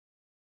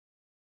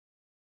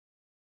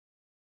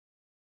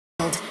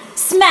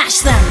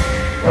Smash them!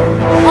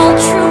 All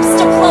troops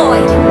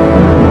deployed!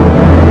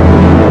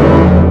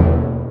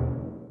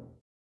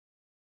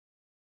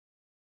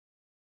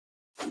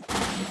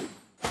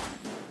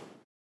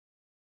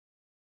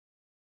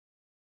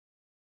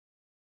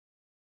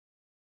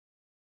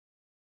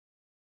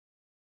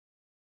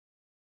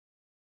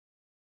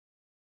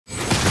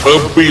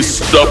 Habis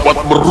dapat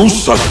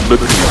merusak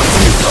negeri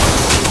kita,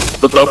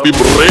 tetapi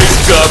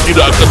mereka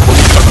tidak akan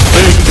merusak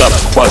tekad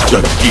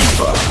fajar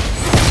kita.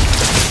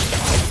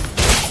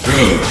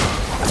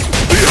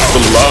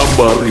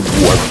 Selama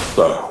ribuan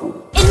tahun,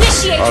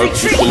 aku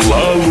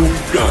selalu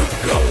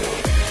gagal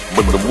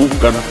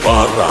menemukan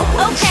para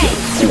manusia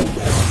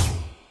kuno.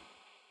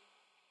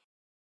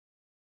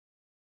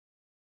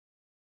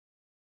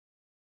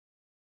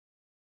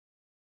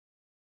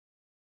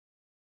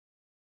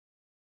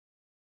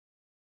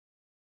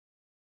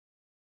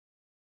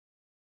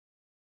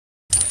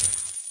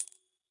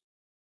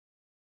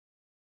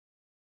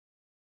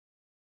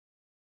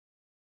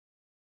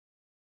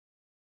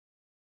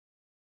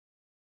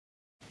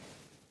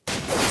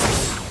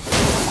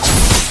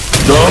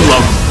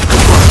 Dalam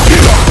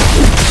kematian,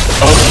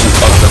 aku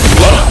akan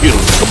lahir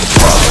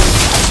kembali.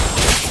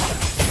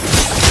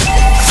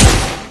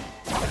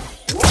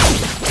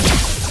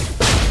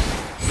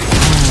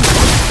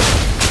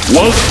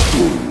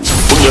 Waktu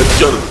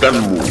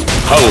mengajarkanmu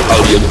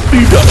hal-hal yang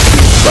tidak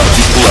bisa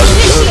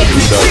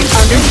dipelajari dari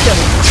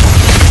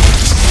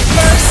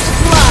First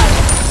blood!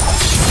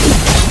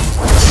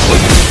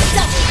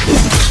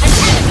 An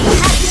enemy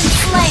has been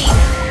slain!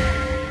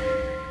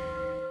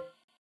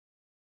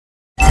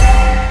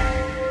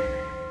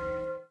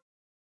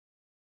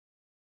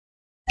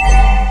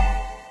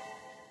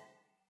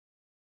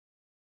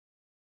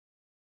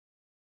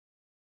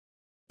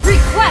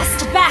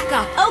 Request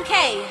backup!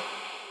 Okay!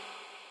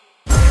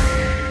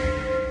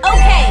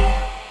 Okay!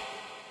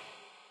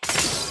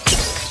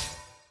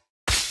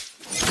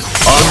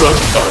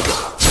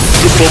 anak-anak.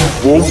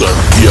 Kesombongan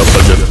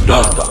biasanya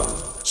datang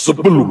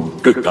sebelum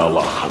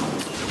kekalahan.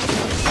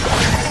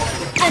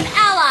 An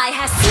ally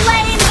has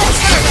slain the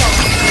turtle!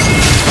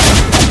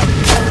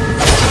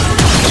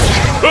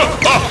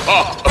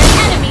 An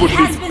enemy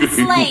has been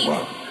slain!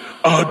 Kehidupan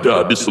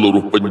ada di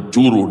seluruh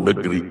penjuru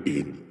negeri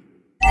ini.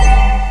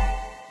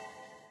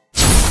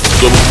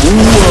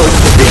 Semua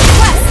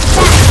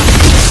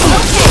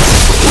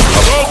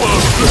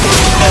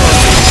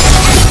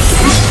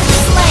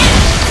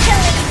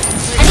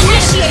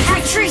Initiate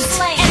retreat!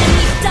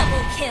 Enemy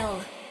double kill!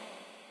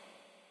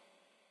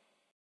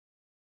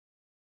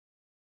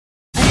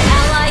 An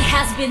ally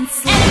has been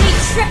slain! Enemy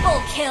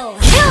triple kill!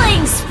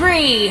 Killing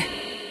spree!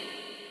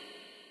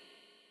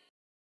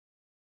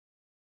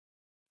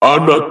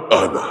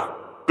 anak-anak,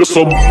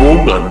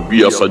 kesombongan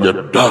biasanya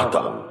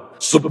datang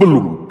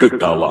sebelum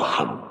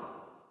kekalahan.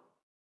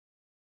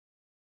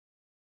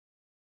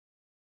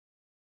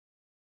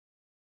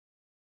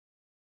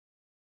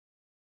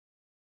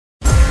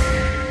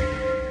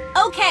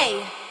 Okay!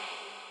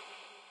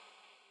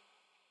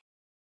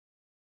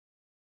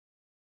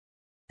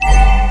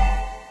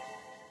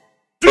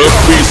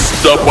 Iblis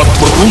dapat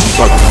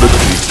merusak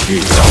negeri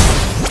kita,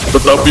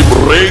 tetapi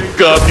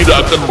mereka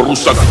tidak akan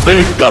merusak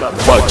tekad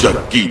fajar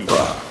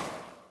kita.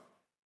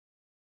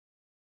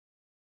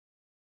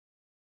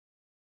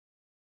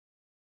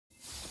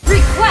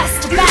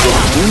 Request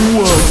backup!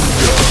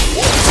 Semuanya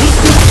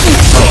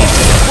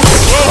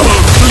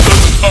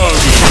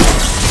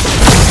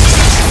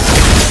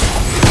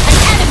An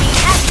enemy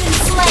has been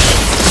slain!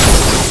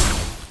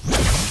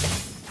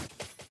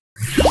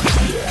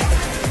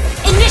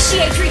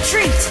 Initiate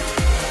retreat!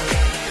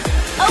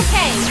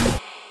 Okay!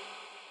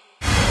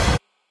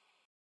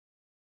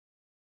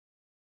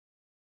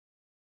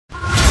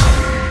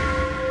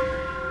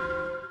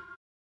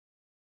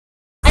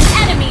 An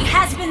enemy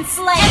has been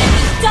slain!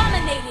 Enemy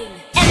dominating!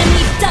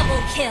 Enemy double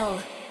kill!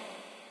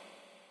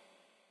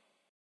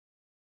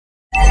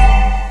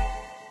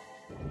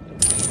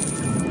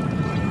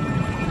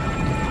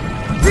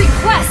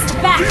 Request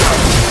backup!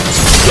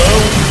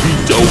 Daun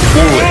hijau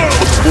boleh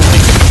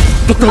berputih,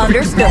 tetapi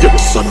Understood.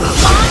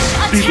 kebijaksanaan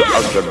tidak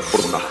akan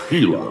pernah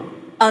hilang.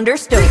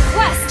 Understood.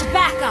 Request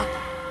backup!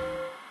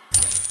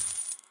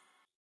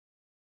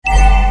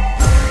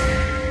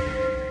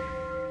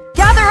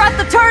 Gather at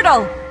the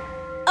turtle!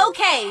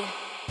 Okay!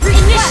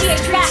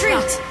 Initiate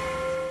retreat!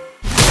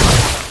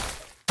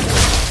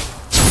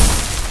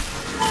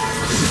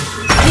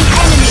 The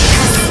enemy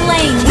has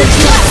slain the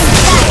dragon!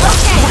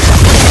 Okay!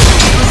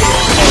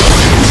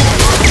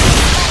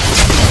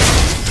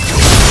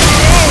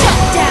 Shut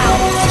down!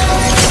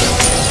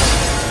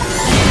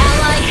 An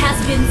ally has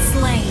been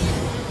slain!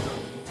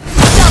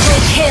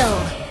 Double kill!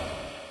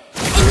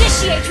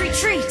 Initiate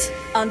retreat!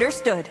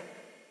 Understood.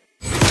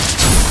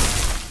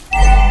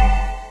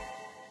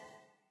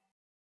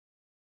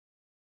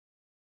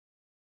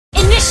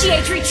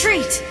 Initiate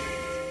retreat!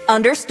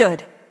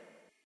 Understood.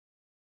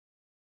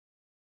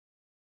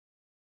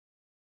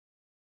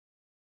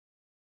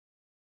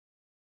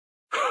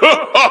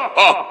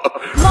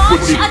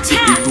 Launch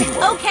attack!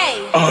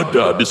 Okay!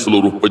 ada di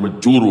seluruh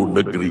penjuru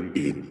negeri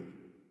ini.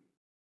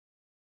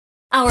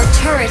 Our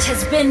turret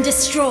has been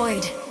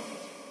destroyed.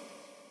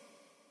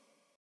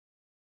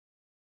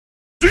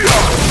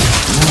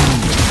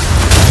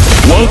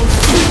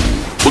 Waktu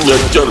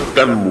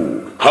mengajarkanmu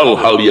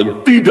hal-hal yang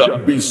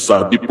tidak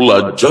bisa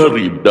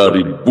dipelajari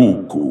dari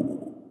buku.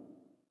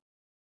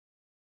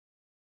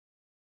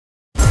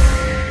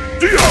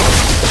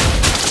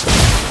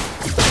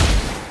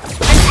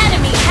 An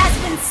enemy has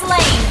been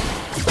slain.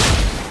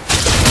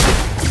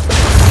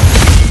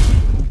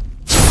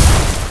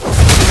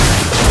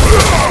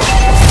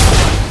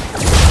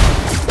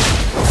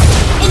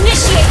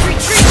 Initiate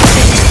retreat.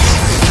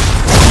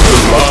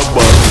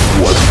 Selama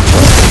buat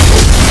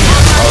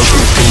aku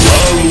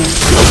selalu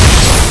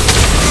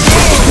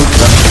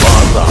menemukan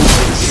barang.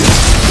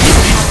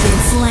 Have been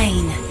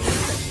slain.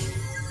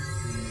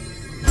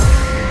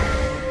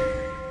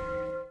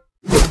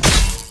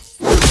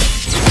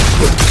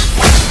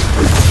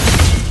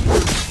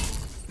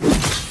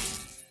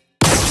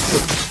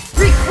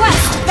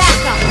 Request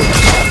backup.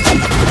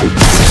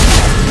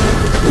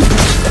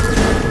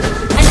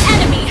 An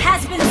enemy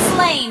has been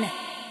slain.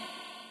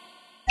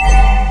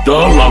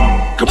 Dalam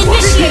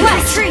Initiate kematian,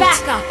 retreat.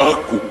 Backup.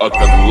 aku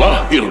akan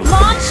lahir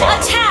Launch kembali.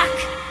 attack.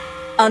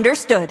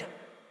 Understood.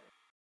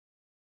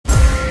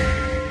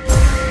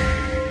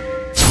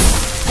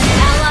 An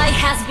ally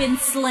has been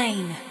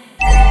slain.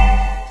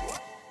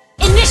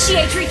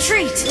 Initiate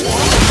retreat.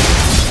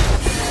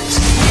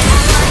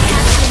 Ally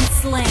has been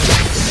slain.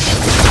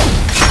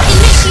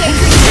 Initiate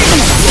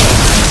retreat.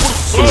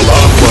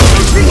 Selama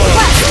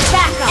Request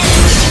backup.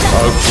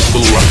 aku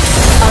telah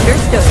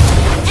Understood.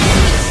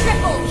 Enemy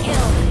triple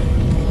kill.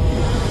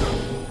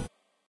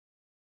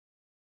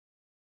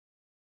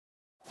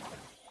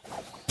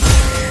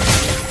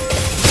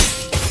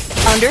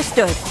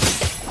 Understood.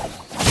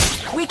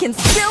 We can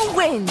still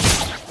win.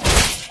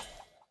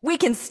 We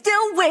can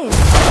still win.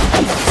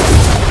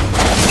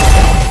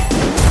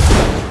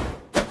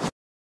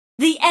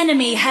 The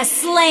enemy has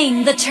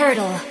slain the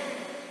turtle.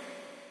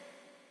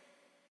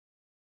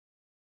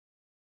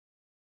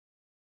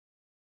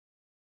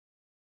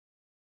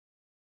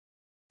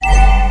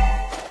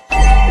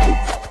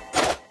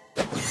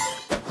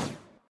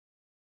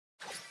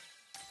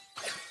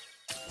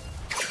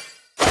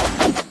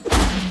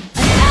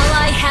 An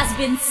ally has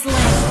been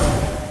slain.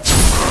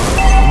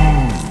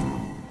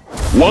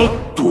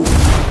 waktu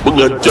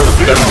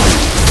mengajarkanmu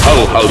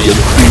hal-hal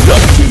yang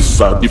tidak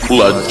bisa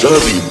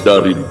dipelajari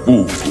dari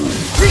buku.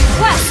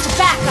 Request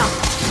backup.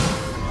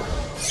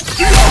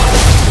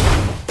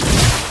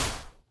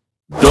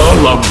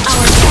 Dalam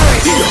Our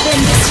turret has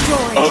been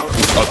destroyed.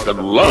 aku akan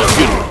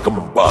lahir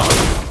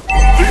kembali.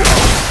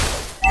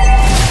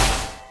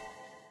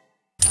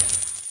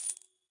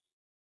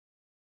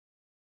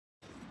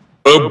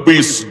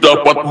 Abyss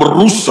dapat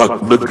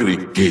merusak negeri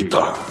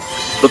kita,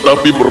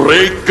 tetapi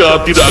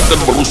mereka tidak akan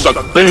merusak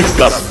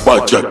tekad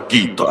baja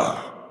kita.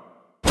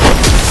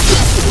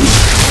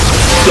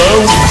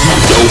 Daun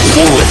hijau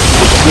boleh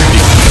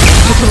berkuning,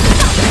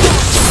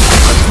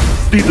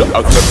 tidak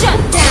akan Shut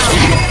down.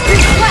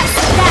 Request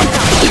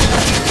backup.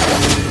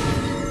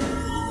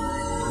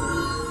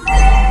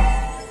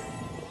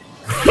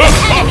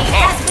 Enemy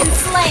has been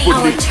slain.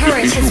 Our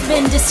turret has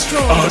been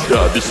destroyed.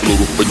 ada di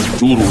seluruh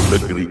penjuru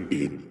negeri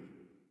ini.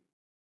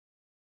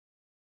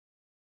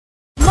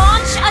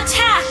 Launch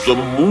attack.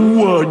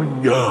 Semua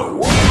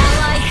nyawa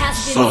Ally has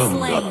been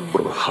sangat slain.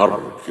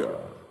 berharga.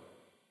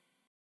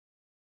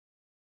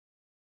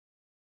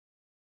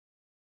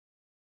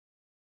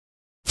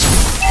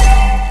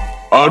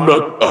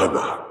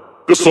 Anak-anak,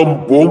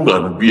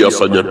 kesombongan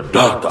biasanya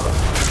datang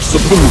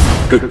sebelum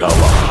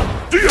kekalahan.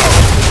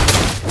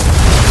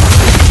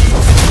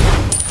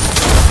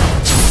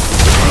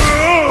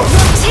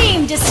 Your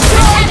team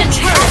destroyed a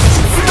turret.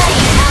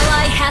 Slain.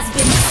 Ally has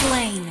been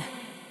slain.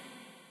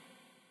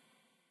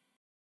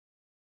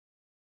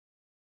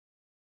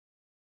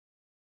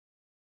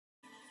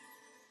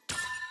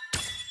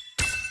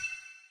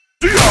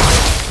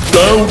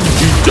 Daun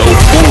hijau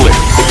boleh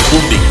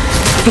berkuning,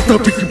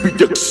 tetapi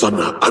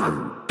kebijaksanaan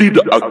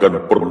tidak akan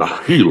pernah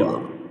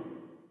hilang.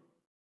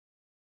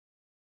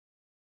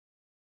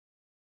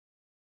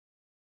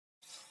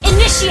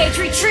 Initiate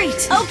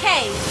retreat.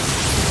 Okay.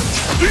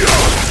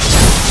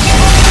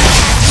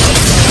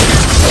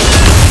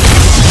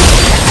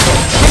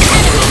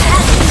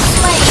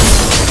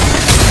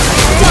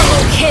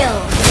 Double kill.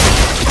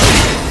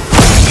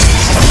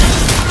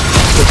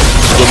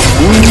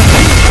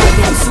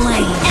 Been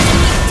slain.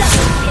 Enemy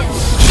double kill.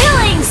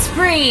 Killing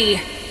spree.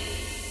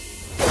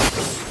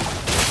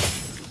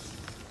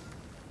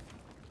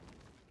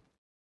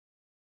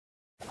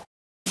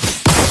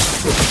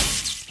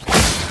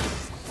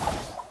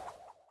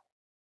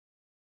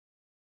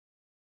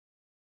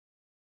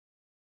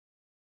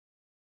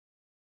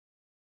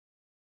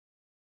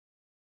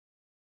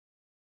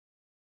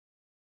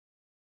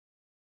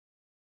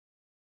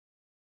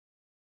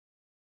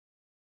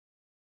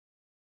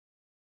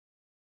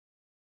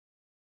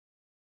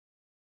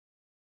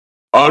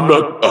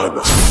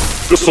 Anak-anak,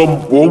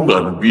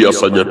 Kesombongan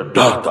biasanya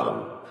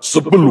datang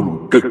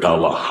sebelum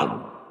kekalahan.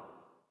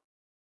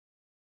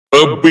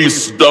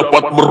 Abyss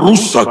dapat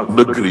merusak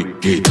negeri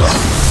kita,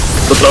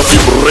 tetapi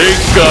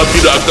mereka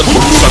tidak akan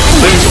merusak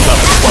tekad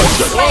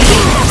Bajak.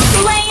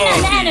 Slain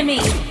an enemy.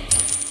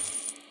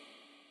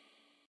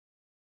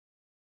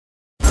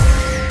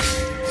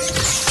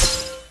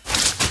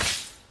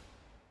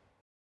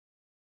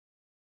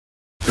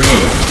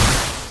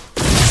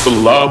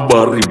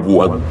 Selama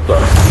ribuan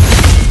tahun,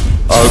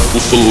 aku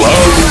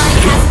selalu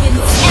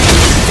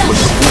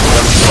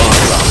menemukan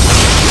malam.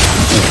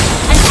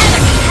 An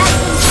enemy has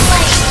been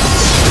slain.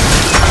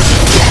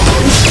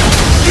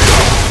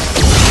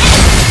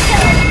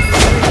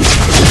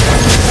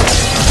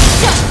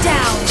 Shut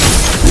down.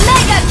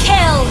 Mega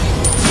kill.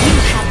 You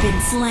have been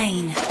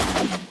slain.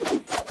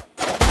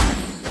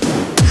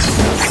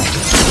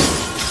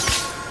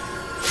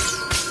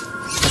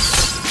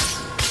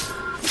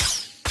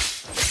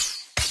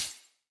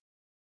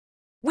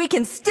 We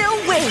can still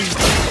win!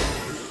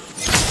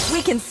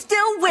 We can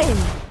still win!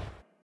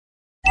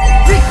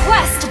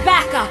 Request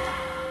backup.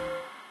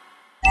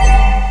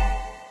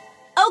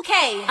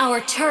 Okay.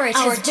 Our turret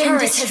has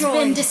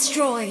been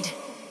destroyed.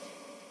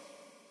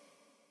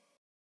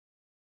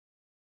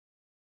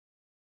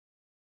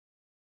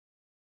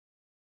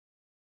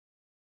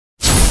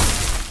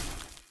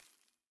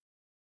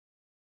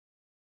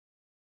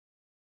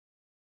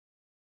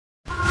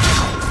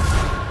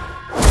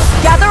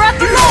 Gather up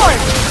the Lord!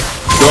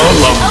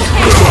 Dalam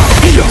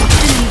kematian,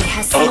 Enemy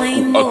has aku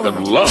slain akan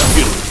Lord.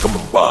 lahir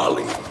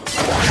kembali.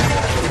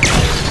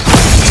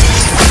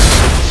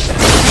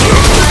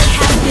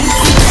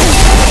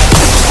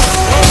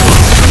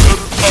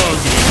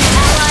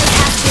 Ally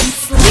has been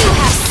slain. You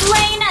have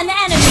slain an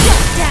enemy.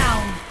 Shut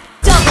down.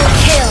 Double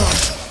kill.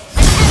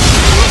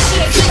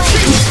 Initiate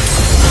flame.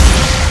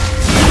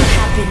 You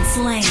have been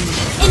slain.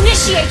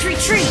 Initiate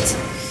retreat.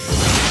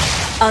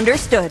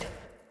 Understood.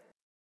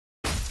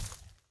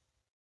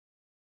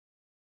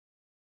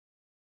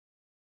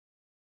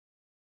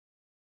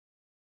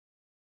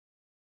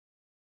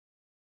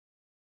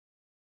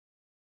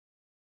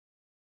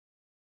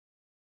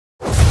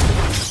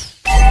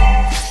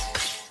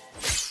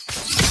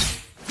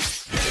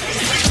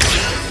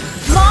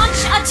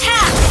 Launch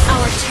attack.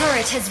 Our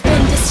turret has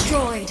been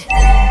destroyed.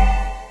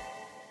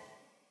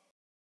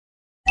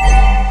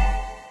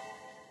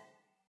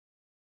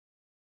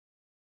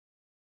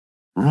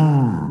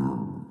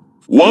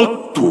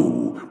 Waktu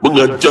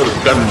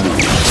mengajarkanmu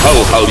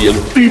hal-hal yang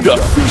tidak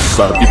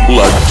bisa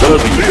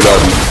dipelajari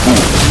dari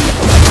bumi.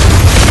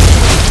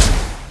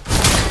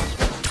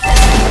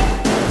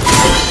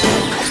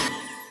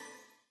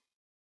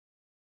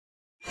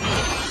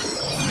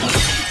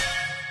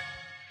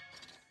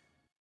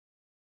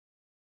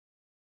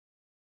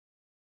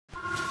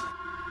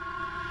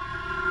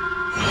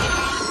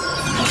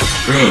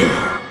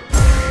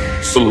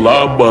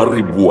 Selama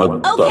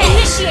ribuan Okay. tahun,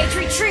 Initiate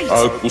retreat.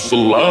 aku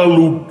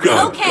selalu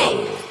gagal Okay.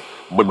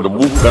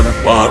 menemukan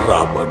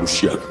para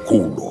manusia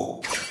kuno.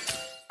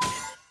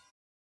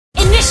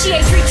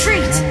 Initiate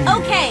retreat.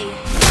 Okay.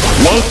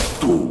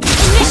 Waktu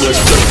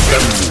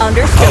mengajarkanmu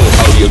Understood.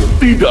 hal-hal yang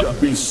tidak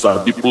bisa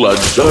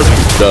dipelajari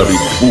dari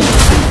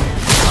bumi.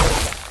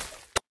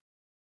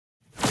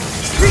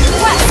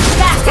 Request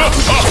backup.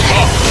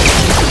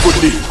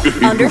 Benih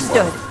kehidupan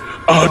Understood.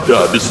 ada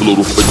di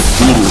seluruh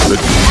penjuru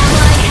negeri.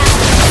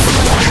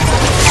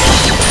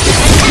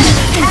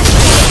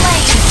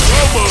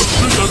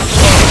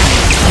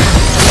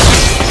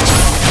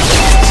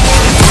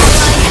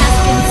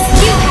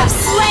 You have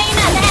slain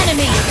an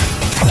enemy.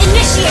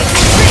 Initiate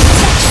retreat.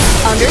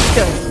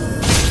 Understood.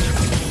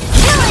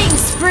 Killing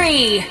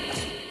spree.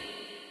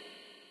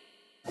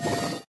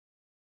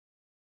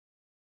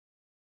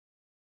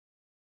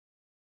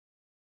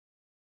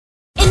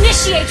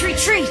 Initiate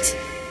retreat.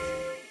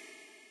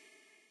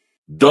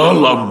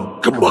 Dalam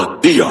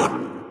kematian,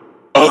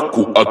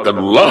 aku akan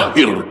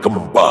lahir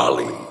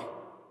kembali.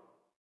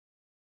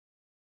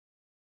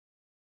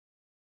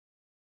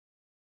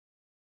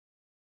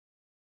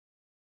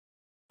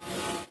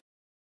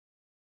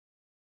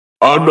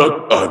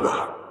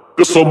 Anak-anak,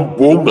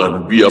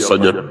 kesombongan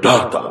biasanya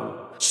datang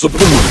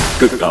sebelum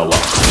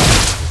kekalahan.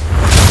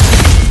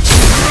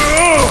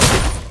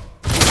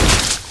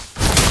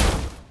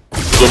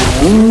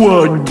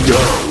 Semua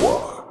nyawa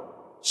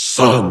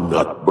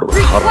sangat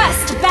berharga.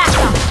 Request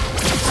backup.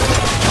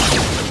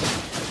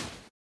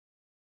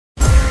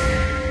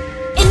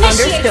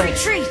 Initiate Understood.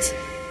 retreat.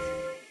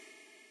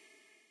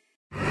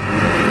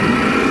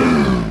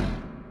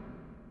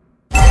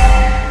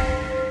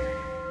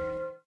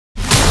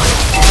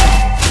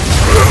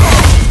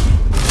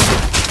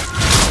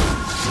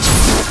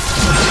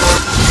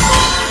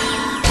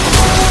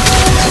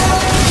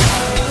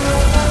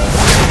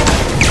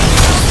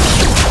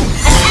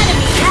 An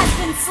enemy has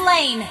been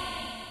slain.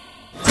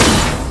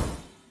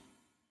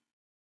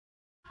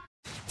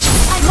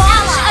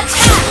 Launch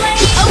attack.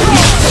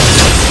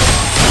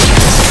 Okay.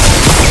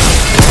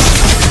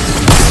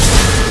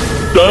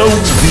 Daun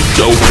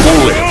hijau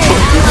boleh An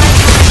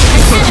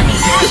enemy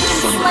has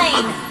been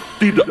slain.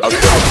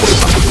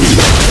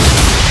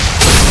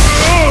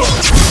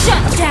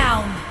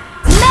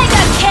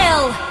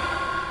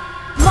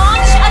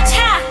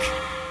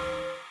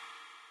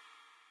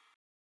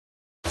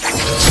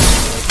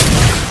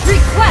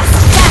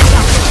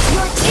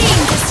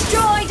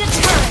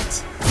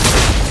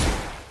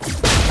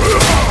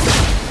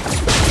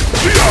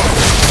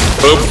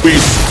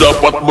 Habis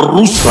dapat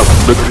merusak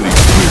negeri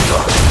kita,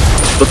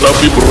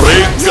 tetapi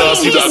mereka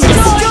tidak akan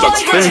merusak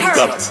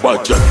tekad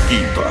baja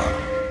kita.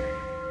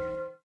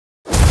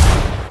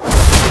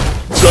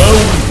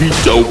 Daun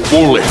hijau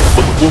boleh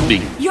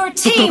berkuning, Your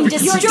team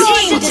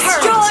tetapi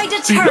destroyed a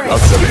tidak turret.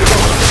 akan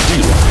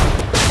berhasil.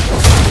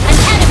 An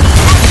enemy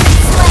has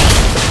been slain.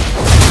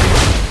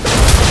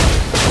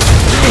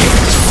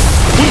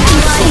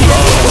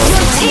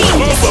 Your team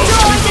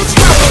destroyed a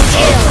turret.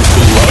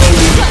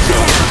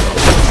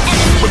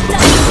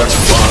 Menemukan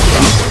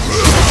barang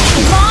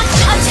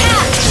Launch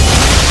attack.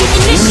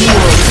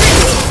 Initiate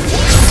retreat.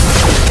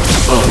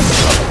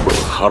 sangat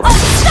berharap.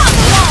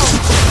 Unstoppable.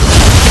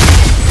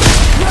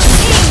 Your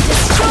team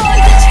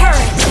destroyed the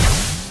turret.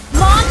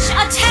 Launch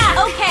attack.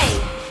 Okay.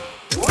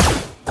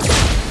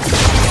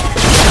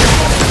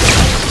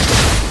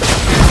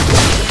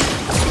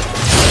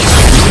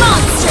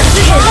 Monster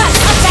kill.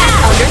 Attack.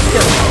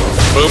 Understood.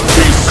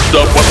 Habis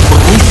dapat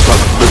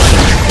merusak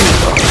negeri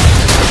kita,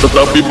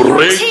 tetapi Your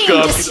mereka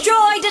team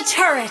destroyed a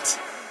turret.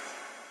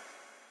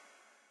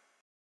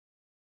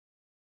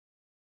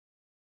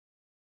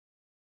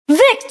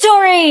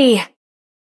 Victory!